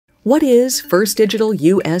What is First Digital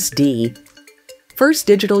USD? First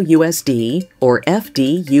Digital USD, or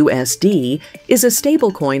FDUSD, is a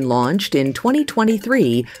stablecoin launched in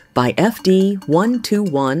 2023 by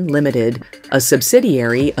FD121 Limited, a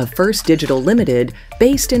subsidiary of First Digital Limited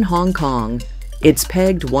based in Hong Kong. It's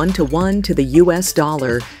pegged 1-to-1 to the US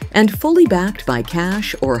dollar and fully backed by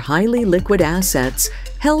cash or highly liquid assets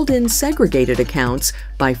held in segregated accounts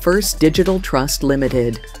by First Digital Trust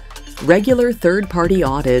Limited. Regular third-party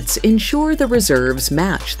audits ensure the reserves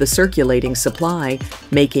match the circulating supply,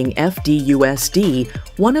 making FDUSD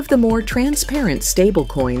one of the more transparent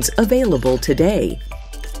stablecoins available today.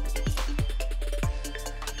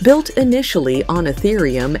 Built initially on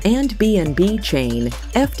Ethereum and BNB chain,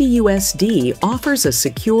 FDUSD offers a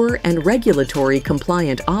secure and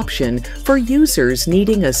regulatory-compliant option for users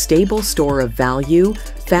needing a stable store of value,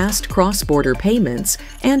 fast cross-border payments,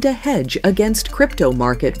 and a hedge against crypto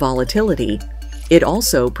market volatility. It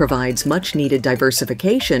also provides much-needed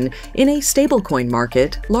diversification in a stablecoin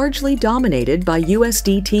market largely dominated by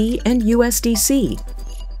USDT and USDC.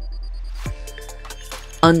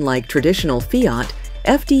 Unlike traditional fiat,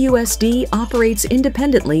 FDUSD operates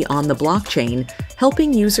independently on the blockchain,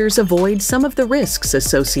 helping users avoid some of the risks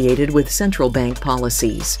associated with central bank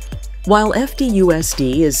policies. While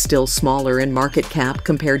FDUSD is still smaller in market cap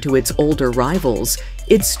compared to its older rivals,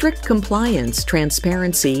 its strict compliance,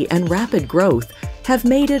 transparency, and rapid growth have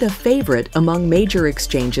made it a favorite among major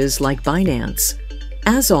exchanges like Binance.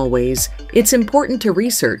 As always, it's important to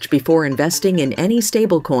research before investing in any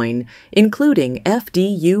stablecoin, including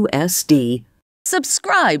FDUSD.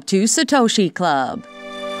 Subscribe to Satoshi Club.